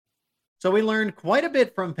So we learned quite a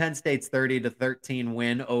bit from Penn State's 30-13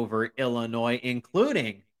 win over Illinois,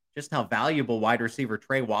 including just how valuable wide receiver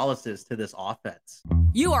Trey Wallace is to this offense.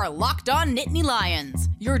 You are Locked On Nittany Lions,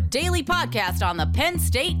 your daily podcast on the Penn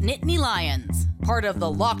State Nittany Lions, part of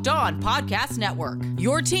the Locked On Podcast Network,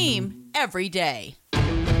 your team every day.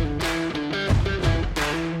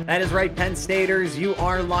 That is right, Penn Staters. You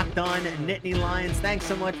are Locked On Nittany Lions. Thanks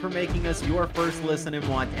so much for making us your first listen and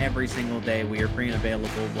watch every single day. We are free and available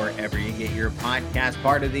wherever you get your podcast,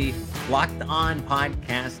 part of the Locked On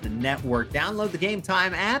Podcast Network. Download the Game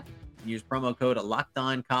Time app. Use promo code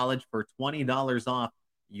LOCKEDONCollege for $20 off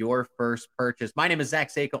your first purchase. My name is Zach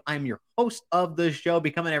Sako. I'm your host of the show.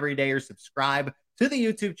 Become an everydayer. Subscribe to the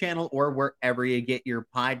YouTube channel or wherever you get your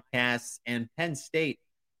podcasts. And Penn State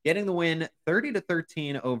getting the win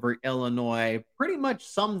 30-13 over Illinois. Pretty much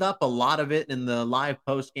summed up a lot of it in the live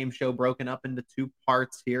post-game show, broken up into two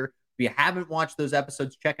parts here. If you haven't watched those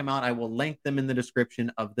episodes, check them out. I will link them in the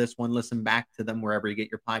description of this one. Listen back to them wherever you get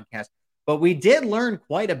your podcast. But we did learn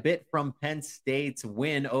quite a bit from Penn State's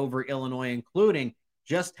win over Illinois, including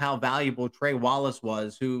just how valuable Trey Wallace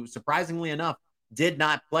was, who, surprisingly enough, did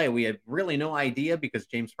not play. We had really no idea because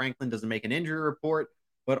James Franklin doesn't make an injury report.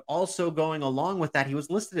 But also going along with that, he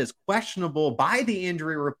was listed as questionable by the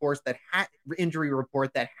injury report that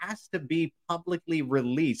has to be publicly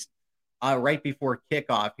released right before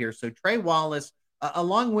kickoff here. So Trey Wallace,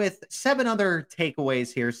 along with seven other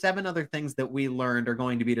takeaways here, seven other things that we learned are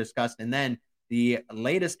going to be discussed. And then the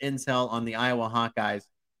latest intel on the Iowa Hawkeyes.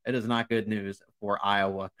 It is not good news for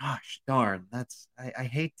Iowa. Gosh darn, I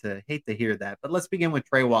hate to hear that. But let's begin with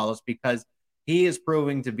Trey Wallace because he is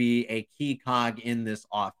proving to be a key cog in this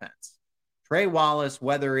offense. Trey Wallace,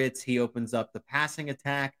 whether it's he opens up the passing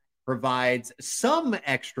attack, provides some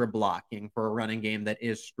extra blocking for a running game that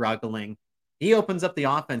is struggling. He opens up the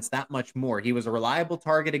offense that much more. He was a reliable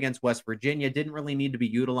target against West Virginia, didn't really need to be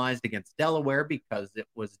utilized against Delaware because it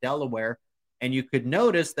was Delaware. And you could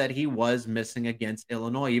notice that he was missing against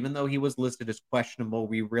Illinois, even though he was listed as questionable.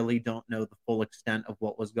 We really don't know the full extent of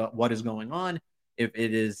what is going on, if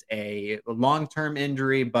it is a long-term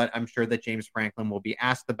injury, but I'm sure that James Franklin will be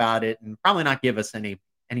asked about it and probably not give us any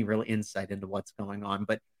real insight into what's going on.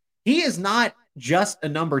 But he is not just a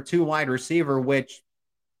number 2 wide receiver, which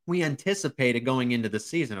we anticipated going into the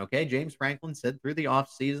season. Okay, James Franklin said through the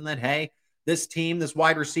offseason that, hey, this team, this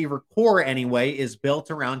wide receiver core anyway, is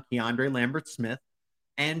built around Keandre Lambert-Smith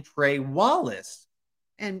and Trey Wallace.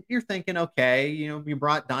 And you're thinking, okay, you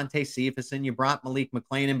brought Dante Cephas in, you brought Malik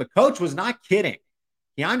McClain in, but Coach was not kidding.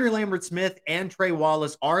 Keandre Lambert-Smith and Trey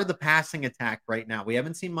Wallace are the passing attack right now. We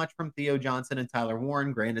haven't seen much from Theo Johnson and Tyler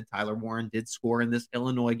Warren. Granted, Tyler Warren did score in this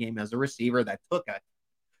Illinois game as a receiver that took a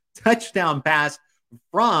touchdown pass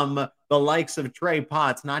from the likes of Trey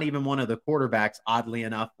Potts, not even one of the quarterbacks, oddly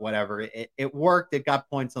enough, whatever. It worked. It got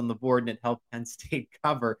points on the board, and it helped Penn State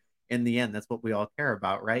cover in the end. That's what we all care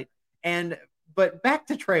about, right? But back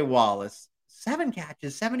to Trey Wallace, 7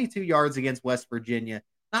 catches, 72 yards against West Virginia.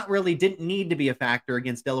 Didn't need to be a factor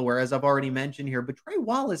against Delaware, as I've already mentioned here. But Trey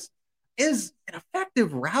Wallace is an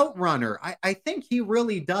effective route runner. I think he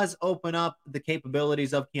really does open up the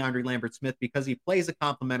capabilities of Keandre Lambert-Smith because he plays a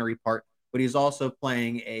complementary part, but he's also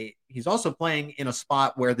playing in a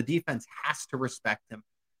spot where the defense has to respect him.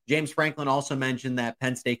 James Franklin also mentioned that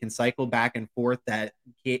Penn State can cycle back and forth, that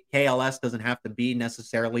KLS doesn't have to be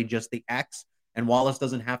necessarily just the X, and Wallace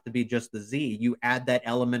doesn't have to be just the Z. You add that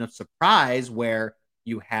element of surprise where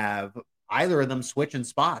you have either of them switching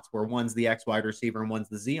spots, where one's the X wide receiver and one's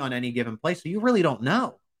the Z on any given play. So you really don't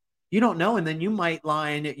know. You don't know, and then you might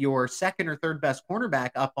line your second or third best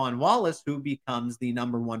cornerback up on Wallace, who becomes the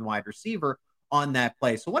number 1 wide receiver on that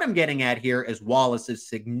play. So what I'm getting at here is Wallace is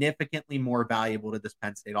significantly more valuable to this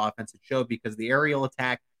Penn State offense. It showed because the aerial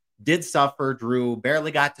attack did suffer. Drew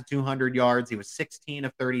barely got to 200 yards. He was 16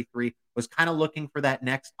 of 33, was kind of looking for that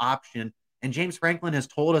next option. And James Franklin has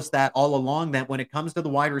told us that all along, that when it comes to the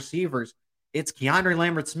wide receivers, it's Keandre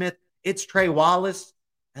Lambert-Smith, it's Trey Wallace,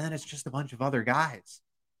 and then it's just a bunch of other guys.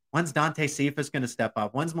 When's Dante Cephas going to step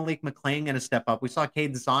up? When's Malik McClain going to step up? We saw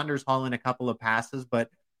Caden Saunders haul in a couple of passes, but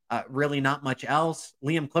really not much else.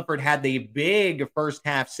 Liam Clifford had the big first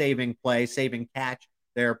half saving catch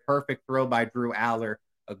there. Perfect throw by Drew Aller.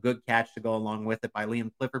 A good catch to go along with it by Liam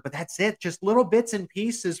Clifford. But that's it. Just little bits and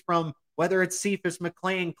pieces from whether it's Cephas,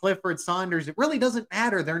 McClain, Clifford, Saunders. It really doesn't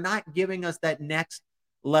matter. They're not giving us that next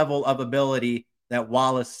level of ability that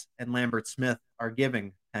Wallace and Lambert-Smith are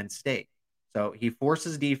giving Penn State. So he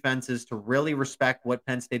forces defenses to really respect what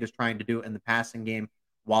Penn State is trying to do in the passing game.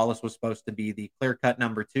 Wallace was supposed to be the clear-cut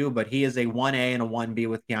number 2, but he is a 1A and a 1B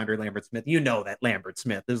with Keandre Lambert-Smith. You know that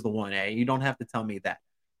Lambert-Smith is the 1A. You don't have to tell me that.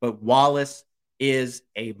 but Wallace is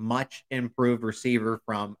a much improved receiver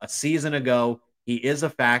from a season ago. He is a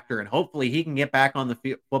factor, and hopefully he can get back on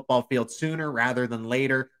the football field sooner rather than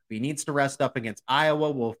later. If he needs to rest up against Iowa,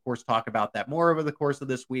 we'll, of course, talk about that more over the course of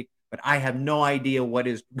this week, but I have no idea what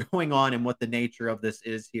is going on and what the nature of this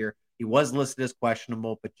is here. He was listed as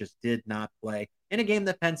questionable, but just did not play in a game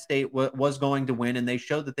that Penn State was going to win, and they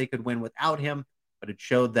showed that they could win without him, but it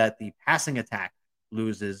showed that the passing attack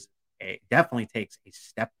definitely takes a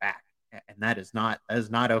step back, and that is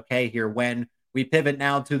not okay here when we pivot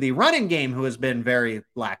now to the running game, who has been very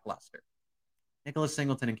lackluster. Nicholas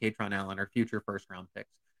Singleton and Katron Allen are future first-round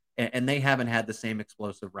picks, and they haven't had the same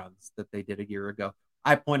explosive runs that they did a year ago.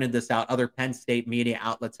 I pointed this out. Other Penn State media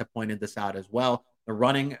outlets have pointed this out as well. The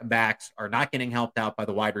running backs are not getting helped out by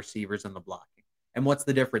the wide receivers and the blocking. And what's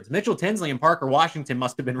the difference? Mitchell Tinsley and Parker Washington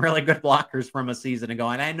must have been really good blockers from a season ago.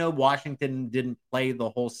 And I know Washington didn't play the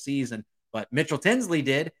whole season, but Mitchell Tinsley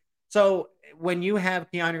did. So when you have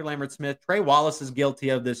Keanu Lambert-Smith, Trey Wallace is guilty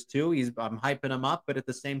of this too. I'm hyping him up, but at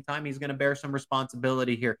the same time, he's going to bear some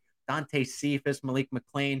responsibility here. Dante Cephas, Malik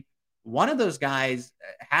McLean, one of those guys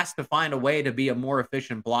has to find a way to be a more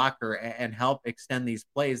efficient blocker and help extend these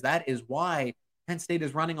plays. That is why Penn State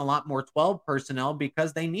is running a lot more 12 personnel,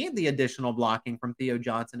 because they need the additional blocking from Theo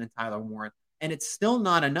Johnson and Tyler Warren, and it's still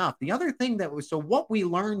not enough. The other thing what we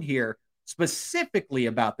learned here specifically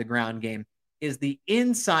about the ground game is the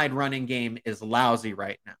inside running game is lousy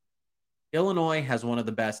right now. Illinois has one of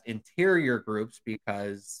the best interior groups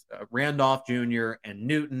because Randolph Jr. and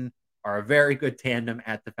Newton are a very good tandem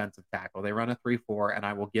at defensive tackle. They run a 3-4, and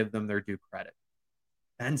I will give them their due credit.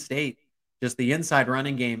 Penn State, just the inside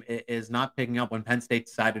running game is not picking up. When Penn State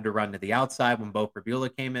decided to run to the outside, when Bo Prabula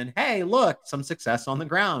came in, hey, look, some success on the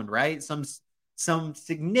ground, right? Some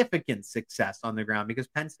significant success on the ground, because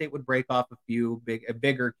Penn State would break off a few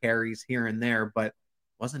bigger carries here and there, but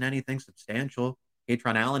wasn't anything substantial.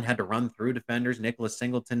 Katron Allen had to run through defenders. Nicholas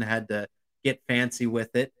Singleton had to get fancy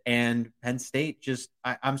with it. And Penn State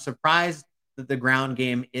I'm surprised that the ground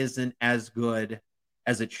game isn't as good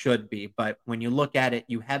as it should be. But when you look at it,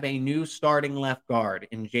 you have a new starting left guard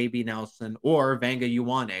in J.B. Nelson or Vanga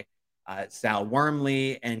Ioane. Sal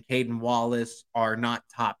Wormley and Caden Wallace are not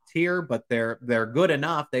top tier, but they're good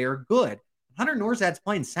enough. They are good. Hunter Norzad's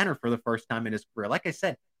playing center for the first time in his career. Like I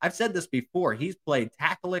said, I've said this before. He's played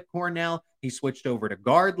tackle at Cornell. He switched over to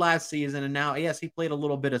guard last season, and now, yes, he played a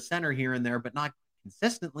little bit of center here and there, but not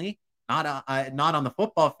consistently. Not on the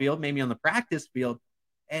football field, maybe on the practice field.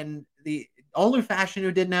 And the Olu Fashion,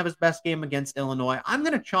 who didn't have his best game against Illinois, I'm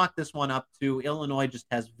going to chalk this one up to Illinois just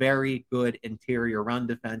has very good interior run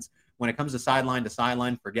defense. When it comes to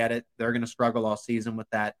sideline, forget it. They're going to struggle all season with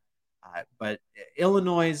that. But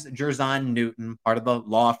Illinois' Jerzon Newton, part of the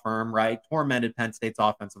law firm, right, tormented Penn State's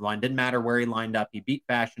offensive line. Didn't matter where he lined up. He beat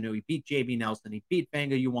Fashanu. He beat J.B. Nelson. He beat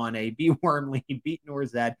Vanga Ioane. He beat Wormley. He beat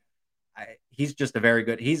Norzad. He's just a very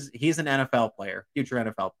good – he's an NFL player, future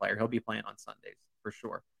NFL player. He'll be playing on Sundays for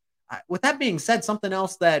sure. With that being said, something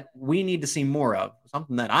else that we need to see more of,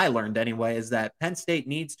 something that I learned anyway, is that Penn State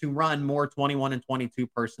needs to run more 21 and 22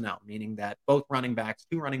 personnel, meaning that two running backs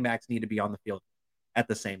need to be on the field at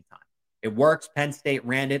the same time. It works. Penn State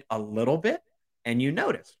ran it a little bit, and you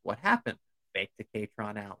notice what happened. Fake to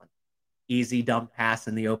Katron Allen. Easy dump pass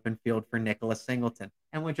in the open field for Nicholas Singleton.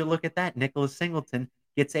 And would you look at that? Nicholas Singleton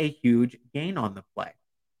gets a huge gain on the play.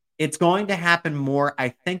 It's going to happen more. I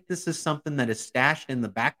think this is something that is stashed in the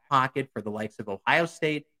back pocket for the likes of Ohio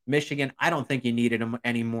State, Michigan. I don't think you needed him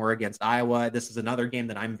anymore against Iowa. This is another game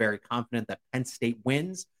that I'm very confident that Penn State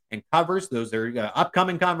wins and covers. Those are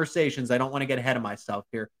upcoming conversations. I don't want to get ahead of myself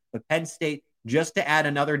here. But Penn State, just to add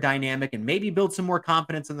another dynamic and maybe build some more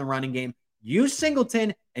confidence in the running game, use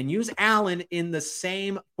Singleton and use Allen in the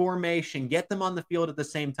same formation. Get them on the field at the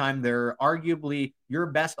same time. They're arguably your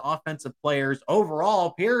best offensive players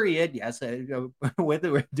overall, period. Yes,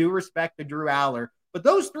 with due respect to Drew Aller. But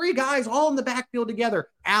those three guys all in the backfield together,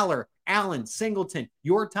 Aller, Allen, Singleton,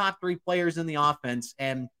 your top three players in the offense.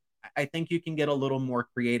 And I think you can get a little more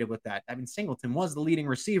creative with that. I mean, Singleton was the leading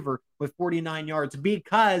receiver with 49 yards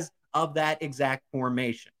because of that exact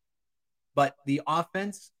formation. But the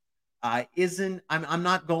offense I'm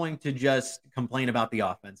not going to just complain about the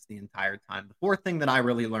offense the entire time. The fourth thing that I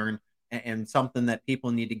really learned, and something that people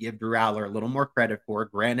need to give Drew Aller a little more credit for,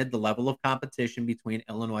 granted the level of competition between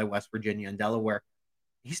Illinois, West Virginia, and Delaware,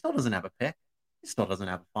 he still doesn't have a pick. He still doesn't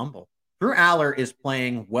have a fumble. Drew Aller is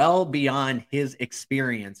playing well beyond his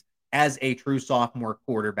experience as a true sophomore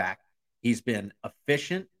quarterback. He's been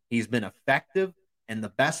efficient. He's been effective. And the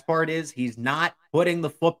best part is he's not putting the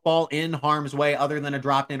football in harm's way other than a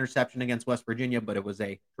dropped interception against West Virginia, but it was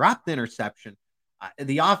a dropped interception.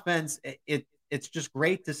 The offense, it's just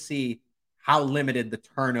great to see how limited the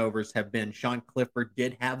turnovers have been. Sean Clifford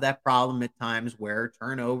did have that problem at times where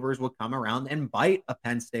turnovers will come around and bite a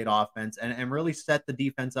Penn State offense and really set the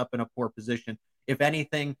defense up in a poor position. If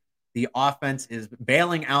anything, the offense is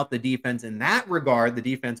bailing out the defense in that regard. The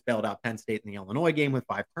defense bailed out Penn State in the Illinois game with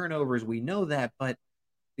 5 turnovers. We know that, but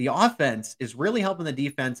the offense is really helping the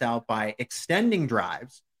defense out by extending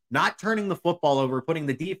drives, not turning the football over, putting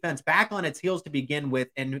the defense back on its heels to begin with,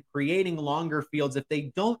 and creating longer fields. If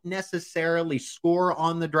they don't necessarily score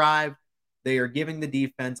on the drive, they are giving the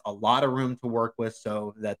defense a lot of room to work with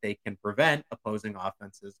so that they can prevent opposing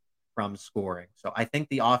offenses from scoring. So I think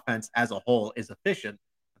the offense as a whole is efficient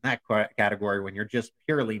in that category when you're just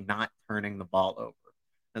purely not turning the ball over.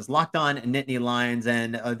 As Locked On Nittany Lions,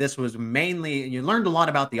 and this was mainly, you learned a lot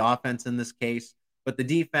about the offense in this case, but the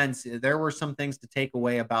defense, there were some things to take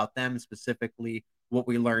away about them, specifically what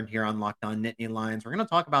we learned here on Locked On Nittany Lions. We're going to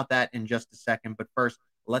talk about that in just a second, but first,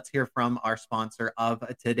 let's hear from our sponsor of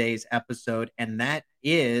today's episode, and that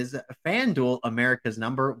is FanDuel, America's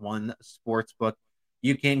 #1 sportsbook.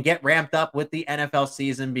 You can get ramped up with the NFL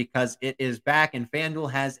season because it is back, and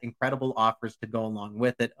FanDuel has incredible offers to go along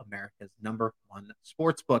with it. America's #1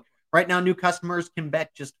 sportsbook. Right now, new customers can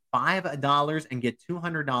bet just $5 and get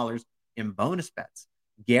 $200 in bonus bets,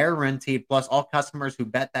 guaranteed. Plus, all customers who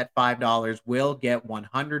bet that $5 will get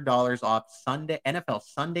 $100 off NFL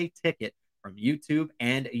Sunday Ticket from YouTube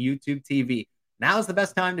and YouTube TV. Now is the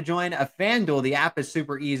best time to join a FanDuel. The app is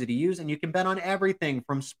super easy to use, and you can bet on everything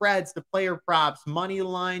from spreads to player props, money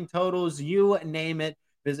line totals, you name it.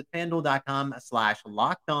 Visit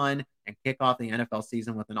FanDuel.com/lockedon and kick off the NFL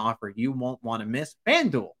season with an offer you won't want to miss.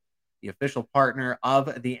 FanDuel, the official partner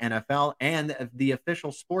of the NFL and the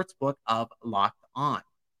official sportsbook of Locked On.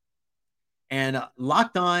 And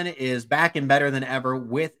Locked On is back and better than ever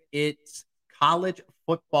with its college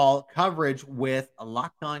football coverage with a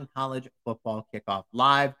Locked On College Football Kickoff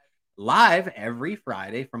live every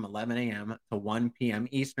Friday from 11 a.m. to 1 p.m.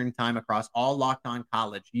 Eastern time across all Locked On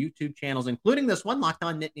College YouTube channels, including this one, Locked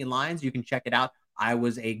On Nittany Lions. You can check it out. I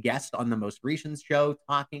was a guest on the most recent show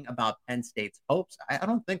talking about Penn State's hopes. I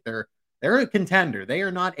don't think they're a contender. They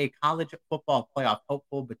are not a college football playoff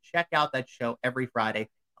hopeful, but check out that show every Friday,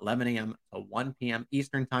 11 a.m. to 1 p.m.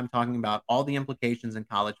 Eastern time, talking about all the implications in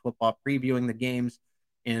college football, previewing the games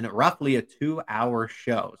in roughly a 2-hour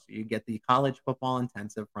show. So you get the college football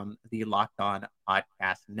intensive from the Locked On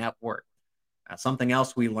Podcast Network. Something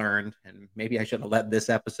else we learned, and maybe I should have let this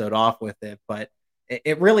episode off with it, but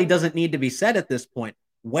it really doesn't need to be said at this point.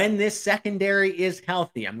 When this secondary is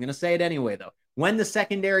healthy, I'm going to say it anyway, though. When the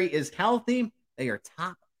secondary is healthy, they are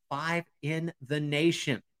top 5 in the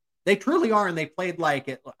nation. They truly are, and they played like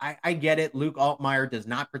it. I get it. Luke Altmaier does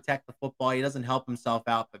not protect the football. He doesn't help himself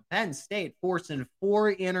out. But Penn State forcing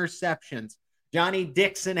 4 interceptions. Johnny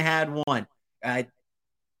Dixon had one.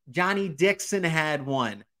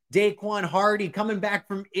 Daquan Hardy, coming back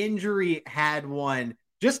from injury, had one.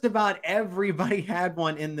 Just about everybody had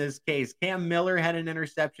one in this case. Cam Miller had an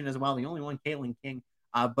interception as well. The only one, Kalen King.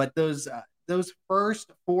 But those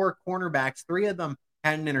first 4 cornerbacks, 3 of them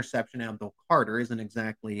had an interception. Abdul Carter isn't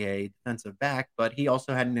exactly a defensive back, but he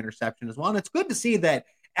also had an interception as well. And it's good to see that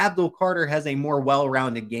Abdul Carter has a more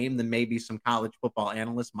well-rounded game than maybe some college football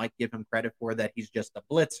analysts might give him credit for, that he's just a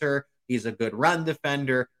blitzer. He's a good run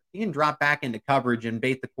defender. He can drop back into coverage and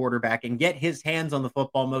bait the quarterback and get his hands on the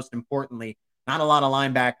football, most importantly. Not a lot of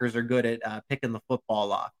linebackers are good at picking the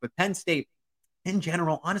football off. But Penn State, in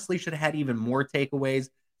general, honestly should have had even more takeaways.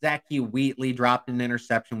 Zachy Wheatley dropped an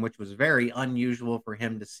interception, which was very unusual for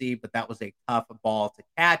him to see, but that was a tough ball to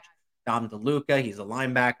catch. Dom DeLuca, he's a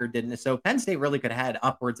linebacker, didn't it? So Penn State really could have had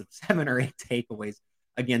upwards of 7 or 8 takeaways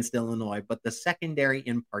against Illinois, but the secondary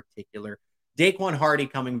in particular, Daquan Hardy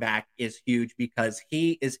coming back is huge because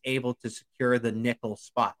he is able to secure the nickel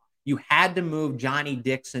spot. You had to move Johnny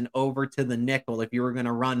Dixon over to the nickel if you were going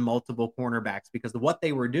to run multiple cornerbacks, because of what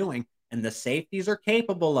they were doing, and the safeties are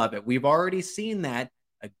capable of it. We've already seen that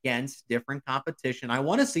against different competition. I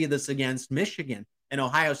want to see this against Michigan and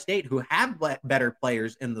Ohio State, who have better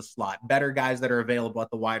players in the slot, better guys that are available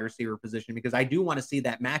at the wide receiver position, because I do want to see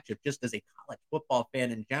that matchup just as a college football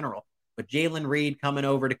fan in general. But Jalen Reed coming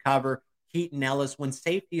over to cover, Keaton Ellis, when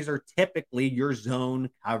safeties are typically your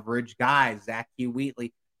zone coverage guys, Zachy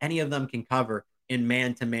Wheatley, any of them can cover in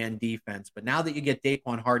man-to-man defense. But now that you get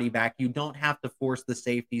Daquan Hardy back, you don't have to force the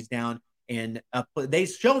safeties down. And they've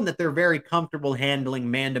shown that they're very comfortable handling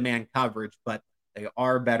man-to-man coverage, but they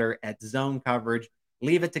are better at zone coverage.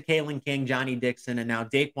 Leave it to Kalen King, Johnny Dixon, and now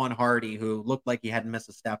Daquan Hardy, who looked like he hadn't missed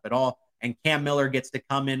a step at all. And Cam Miller gets to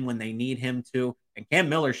come in when they need him to. And Cam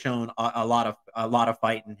Miller's shown a lot of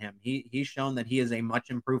fight in him. He's shown that he is a much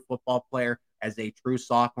improved football player as a true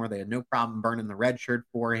sophomore. They had no problem burning the red shirt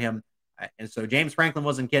for him. And so James Franklin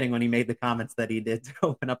wasn't kidding when he made the comments that he did to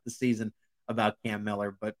open up the season about Cam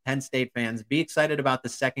Miller. But Penn State fans, be excited about the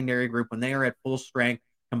secondary group when they are at full strength.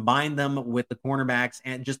 Combine them with the cornerbacks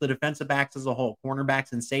and just the defensive backs as a whole.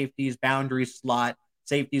 Cornerbacks and safeties, boundaries, slot,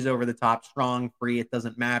 safeties over the top, strong, free, it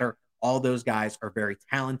doesn't matter. All those guys are very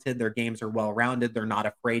talented. Their games are well-rounded. They're not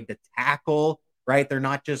afraid to tackle, right? They're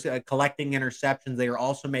not just collecting interceptions. They are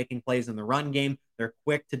also making plays in the run game. They're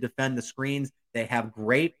quick to defend the screens. They have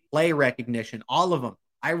great play recognition, all of them.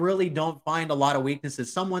 I really don't find a lot of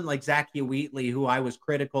weaknesses. Someone like Zacchaeus Wheatley, who I was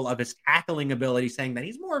critical of his tackling ability, saying that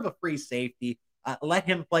he's more of a free safety. Let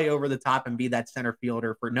him play over the top and be that center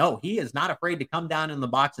fielder. No, he is not afraid to come down in the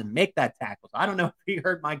box and make that tackle. So I don't know if he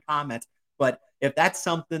heard my comments, but if that's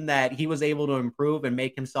something that he was able to improve and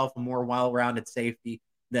make himself a more well-rounded safety,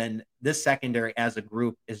 then this secondary as a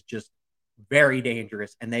group is just very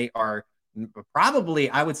dangerous. And they are probably,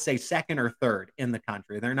 I would say, second or third in the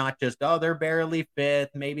country. They're not just, they're barely fifth.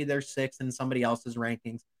 Maybe they're sixth in somebody else's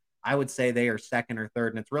rankings. I would say they are second or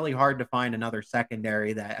third. And it's really hard to find another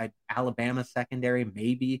secondary that Alabama secondary,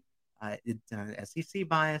 maybe SEC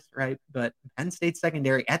bias, right? But Penn State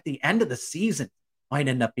secondary at the end of the season might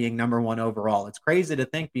end up being number one overall. It's crazy to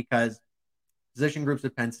think because position groups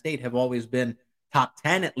at Penn State have always been top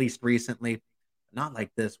 10, at least recently. Not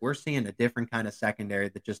like this. We're seeing a different kind of secondary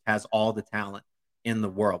that just has all the talent in the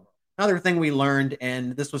world. Another thing we learned,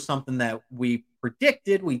 and this was something that we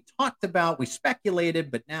predicted, we talked about, we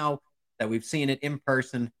speculated, but now that we've seen it in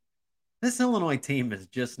person, this Illinois team is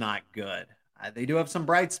just not good. They do have some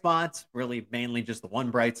bright spots, really mainly just the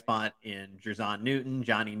one bright spot in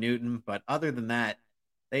Johnny Newton. But other than that,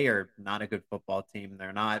 they are not a good football team.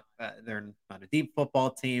 They're not a deep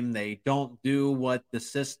football team. They don't do what the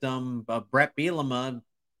system of Brett Bielema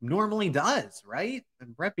normally does, right?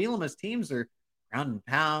 And Brett Bielema's teams are ground and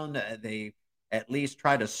pound. They at least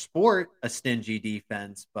try to sport a stingy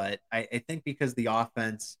defense. But I think because the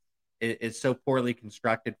offense is so poorly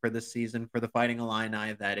constructed for this season for the Fighting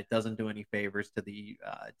Illini that it doesn't do any favors to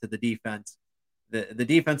the defense. The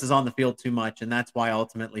defense is on the field too much, and that's why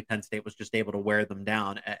ultimately Penn State was just able to wear them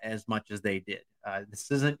down as much as they did. This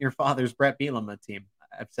isn't your father's Brett Bielema team.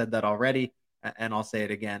 I've said that already, and I'll say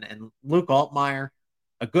it again. And Luke Altmaier,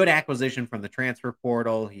 a good acquisition from the transfer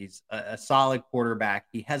portal. He's a solid quarterback.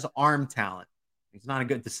 He has arm talent. He's not a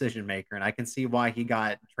good decision maker, and I can see why he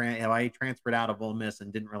why he transferred out of Ole Miss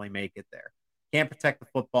and didn't really make it there. Can't protect the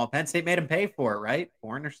football. Penn State made him pay for it, right?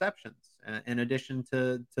 4 interceptions in addition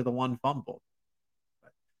to the one fumble.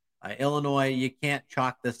 Illinois, you can't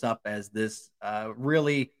chalk this up as this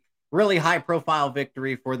really, really high-profile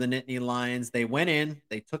victory for the Nittany Lions. They went in,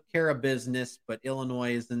 they took care of business, but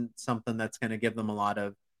Illinois isn't something that's going to give them a lot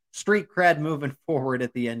of street cred moving forward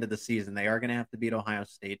at the end of the season. They are going to have to beat Ohio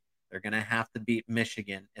State. They're going to have to beat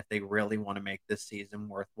Michigan if they really want to make this season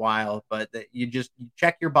worthwhile. But you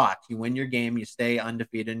check your box. You win your game, you stay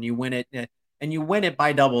undefeated, and you win it. And you win it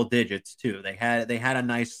by double digits, too. They had a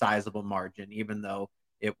nice, sizable margin, even though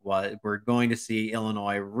we're going to see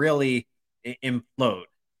Illinois really implode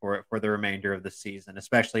for the remainder of the season,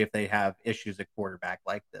 especially if they have issues at quarterback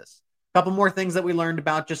like this. A couple more things that we learned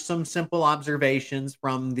about, just some simple observations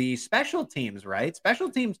from the special teams, right? Special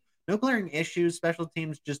teams, no glaring issues. Special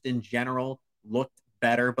teams just in general looked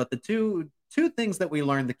better. But the two things that we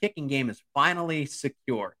learned, the kicking game is finally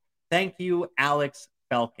secure. Thank you, Alex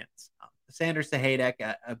Felkins. Sanders Sahaydak,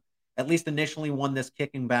 at least initially won this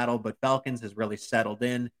kicking battle, but Felkins has really settled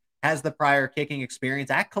in, has the prior kicking experience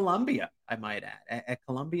at Columbia, I might add, at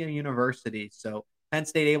Columbia University. So Penn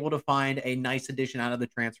State able to find a nice addition out of the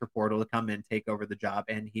transfer portal to come in, take over the job.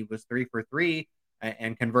 And he was 3 for 3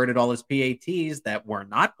 and converted all his PATs that were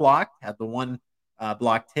not blocked, had the one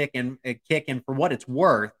blocked kick. And for what it's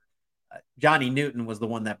worth, Johnny Newton was the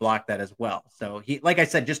one that blocked that as well. So he, like I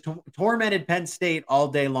said, just tormented Penn State all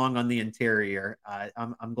day long on the interior.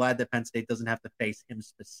 I'm glad that Penn State doesn't have to face him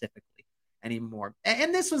specifically anymore.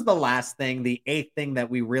 And this was the last thing, the 8th thing that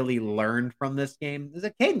we really learned from this game is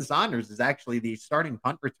that Caden Saunders is actually the starting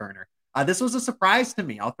punt returner. This was a surprise to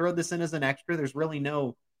me. I'll throw this in as an extra. There's really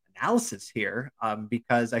no analysis here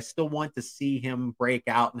because I still want to see him break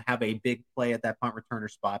out and have a big play at that punt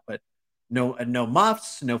returner spot. But no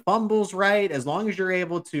muffs, no fumbles, right? As long as you're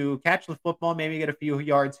able to catch the football, maybe get a few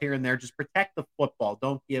yards here and there, just protect the football.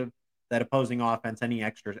 Don't give that opposing offense any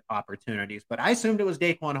extra opportunities. But I assumed it was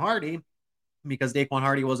Daquan Hardy because Daquan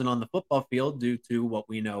Hardy wasn't on the football field due to what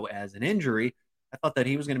we know as an injury. I thought that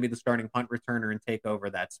he was going to be the starting punt returner and take over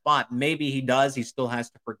that spot. Maybe he does. He still has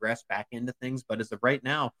to progress back into things. But as of right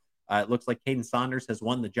now, it looks like Caden Saunders has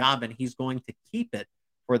won the job, and he's going to keep it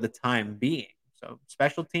for the time being. So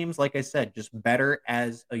special teams, like I said, just better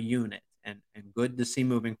as a unit, and good to see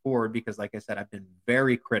moving forward because, like I said, I've been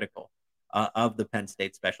very critical of the Penn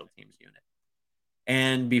State special teams unit.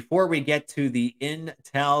 And before we get to the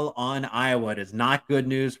intel on Iowa, it is not good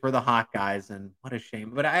news for the Hawkeyes, and what a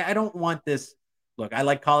shame. But I don't want this. Look, I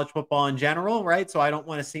like college football in general, right? So I don't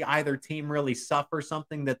want to see either team really suffer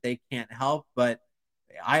something that they can't help. But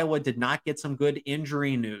Iowa did not get some good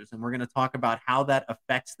injury news, and we're going to talk about how that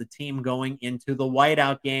affects the team going into the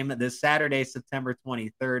whiteout game this Saturday, September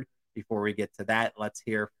 23rd. Before we get to that, let's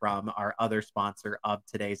hear from our other sponsor of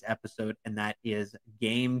today's episode, and that is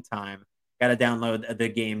Game Time. Got to download the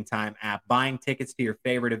Game Time app. Buying tickets to your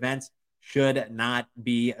favorite events should not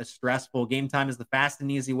be stressful. Game Time is the fast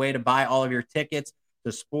and easy way to buy all of your tickets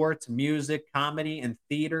to sports, music, comedy, and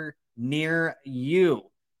theater near you.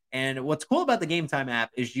 And what's cool about the Game Time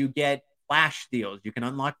app is you get flash deals. You can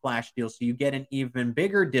unlock flash deals, so you get an even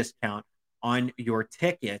bigger discount on your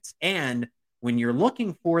tickets. And when you're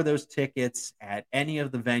looking for those tickets at any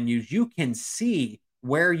of the venues, you can see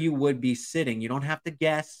where you would be sitting. You don't have to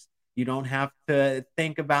guess. You don't have to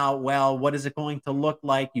think about, well, what is it going to look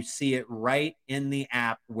like? You see it right in the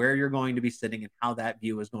app where you're going to be sitting and how that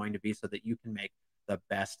view is going to be so that you can make the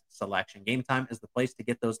best selection. Game Time is the place to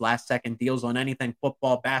get those last second deals on anything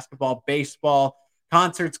football, basketball, baseball,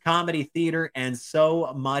 concerts, comedy, theater, and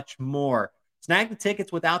so much more. Snag the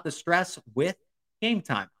tickets without the stress with Game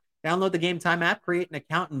Time. Download the Game Time app, create an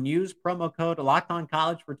account, and use promo code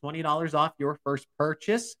LOCKEDONCollege for $20 off your first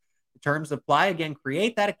purchase. The terms apply. Again,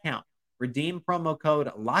 create that account. Redeem promo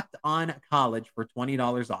code LOCKEDONCollege for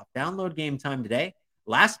 $20 off. Download Game Time today.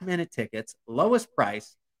 Last minute tickets, lowest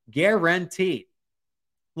price, guaranteed.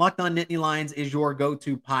 Locked On Nittany Lions is your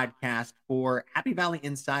go-to podcast for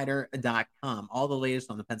HappyValleyInsider.com. All the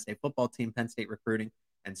latest on the Penn State football team, Penn State recruiting,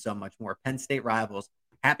 and so much more. Penn State rivals,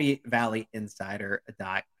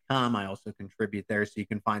 HappyValleyInsider.com. I also contribute there, so you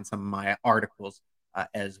can find some of my articles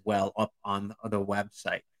as well up on the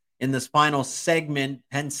website. In this final segment,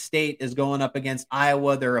 Penn State is going up against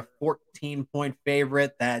Iowa. They're a 14-point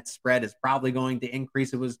favorite. That spread is probably going to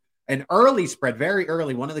increase. It was an early spread, very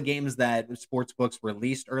early, one of the games that sports books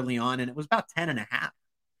released early on, and it was about 10.5.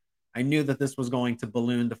 I knew that this was going to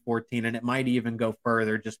balloon to 14, and it might even go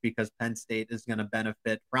further just because Penn State is going to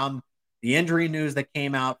benefit from the injury news that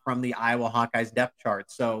came out from the Iowa Hawkeyes depth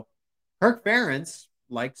chart. So Kirk Ferentz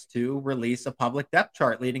likes to release a public depth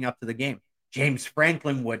chart leading up to the game. James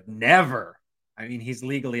Franklin would never. I mean, he's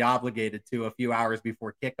legally obligated to a few hours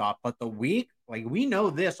before kickoff, but the week, like we know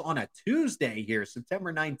this on a Tuesday here,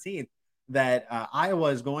 September 19th, that Iowa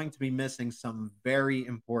is going to be missing some very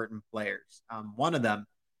important players. One of them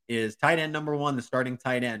is tight end number one, the starting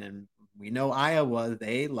tight end. And we know Iowa,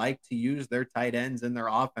 they like to use their tight ends in their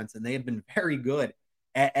offense, and they have been very good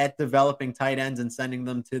at developing tight ends and sending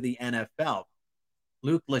them to the NFL.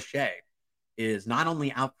 Luke Lachey is not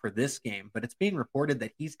only out for this game, but it's being reported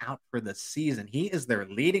that he's out for the season. He is their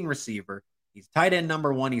leading receiver. He's tight end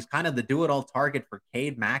number one. He's kind of the do-it-all target for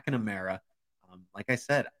Cade McNamara. Like I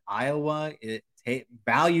said, Iowa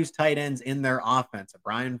values tight ends in their offense, a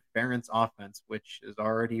Brian Ferentz offense, which is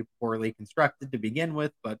already poorly constructed to begin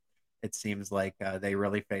with, but it seems like they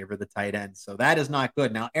really favor the tight ends. So that is not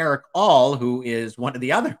good. Now, Eric All, who is one of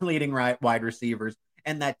the other leading wide receivers,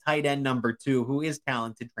 and that tight end number two, who is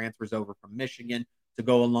talented, transfers over from Michigan to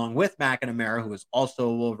go along with McNamara, who is also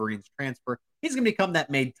a Wolverines transfer. He's going to become that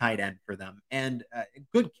made tight end for them. And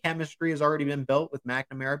good chemistry has already been built with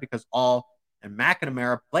McNamara because All and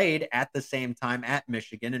McNamara played at the same time at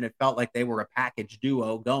Michigan, and it felt like they were a package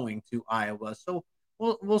duo going to Iowa. So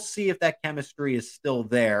we'll see if that chemistry is still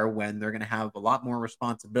there when they're going to have a lot more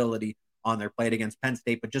responsibility on their plate against Penn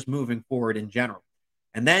State, but just moving forward in general.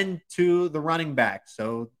 And then to the running back.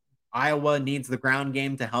 So Iowa needs the ground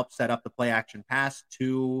game to help set up the play action pass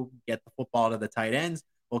to get the football to the tight ends.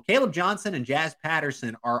 Well, Caleb Johnson and Jazz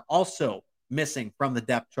Patterson are also missing from the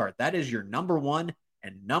depth chart. That is your number one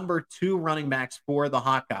and number two running backs for the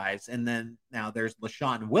Hawkeyes. And then now there's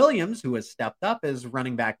LaShawn Williams, who has stepped up as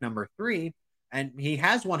running back number three, and he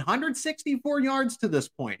has 164 yards to this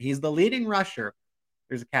point. He's the leading rusher.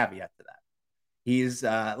 There's a caveat to that. He's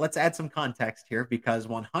let's add some context here because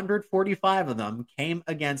 145 of them came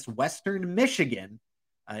against Western Michigan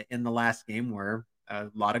in the last game where a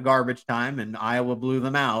lot of garbage time and Iowa blew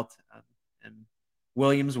them out. And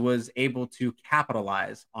Williams was able to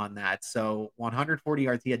capitalize on that. So 140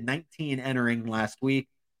 yards. He had 19 entering last week.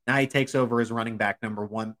 Now he takes over as running back number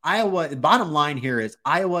 1. Iowa, bottom line here is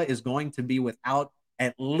Iowa is going to be without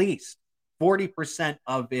at least 40%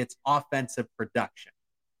 of its offensive production.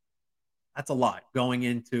 That's a lot going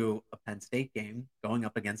into a Penn State game, going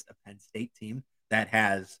up against a Penn State team that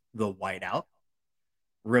has the whiteout.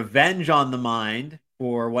 Revenge on the mind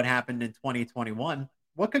for what happened in 2021.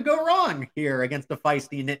 What could go wrong here against the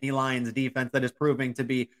feisty Nittany Lions defense that is proving to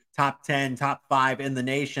be top 10, top 5 in the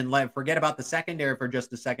nation? Forget about the secondary for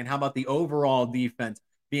just a second. How about the overall defense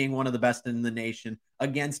being one of the best in the nation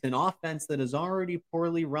against an offense that is already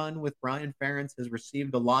poorly run with Brian Ferentz, has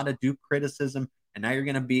received a lot of due criticism, and now you're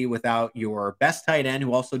going to be without your best tight end,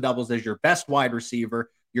 who also doubles as your best wide receiver,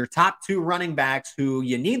 your top 2 running backs, who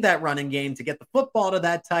you need that running game to get the football to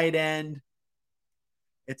that tight end.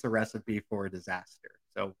 It's a recipe for a disaster.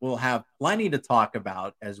 So we'll have plenty to talk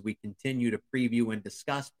about as we continue to preview and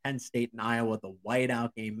discuss Penn State and Iowa, the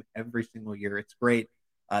whiteout game every single year. It's great.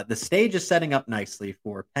 The stage is setting up nicely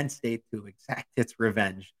for Penn State to exact its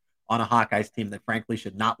revenge on a Hawkeyes team that frankly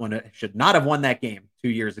should not have won that game 2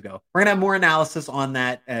 years ago. We're gonna have more analysis on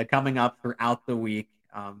that coming up throughout the week,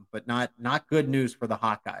 but not good news for the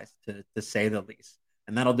Hawkeyes to say the least.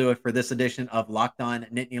 And that'll do it for this edition of Locked On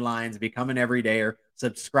Nittany Lions. Become an everydayer.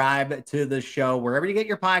 Subscribe to the show wherever you get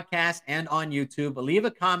your podcast and on YouTube. Leave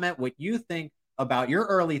a comment what you think about your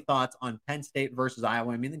early thoughts on Penn State versus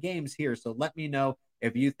Iowa. I mean, the game's here, so let me know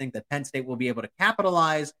if you think that Penn State will be able to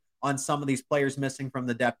capitalize on some of these players missing from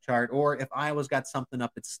the depth chart, or if Iowa's got something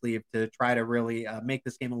up its sleeve to try to really make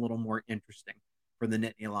this game a little more interesting for the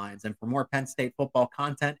Nittany Lions. And for more Penn State football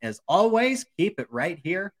content, as always, keep it right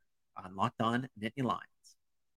here on Locked On Nittany Lions.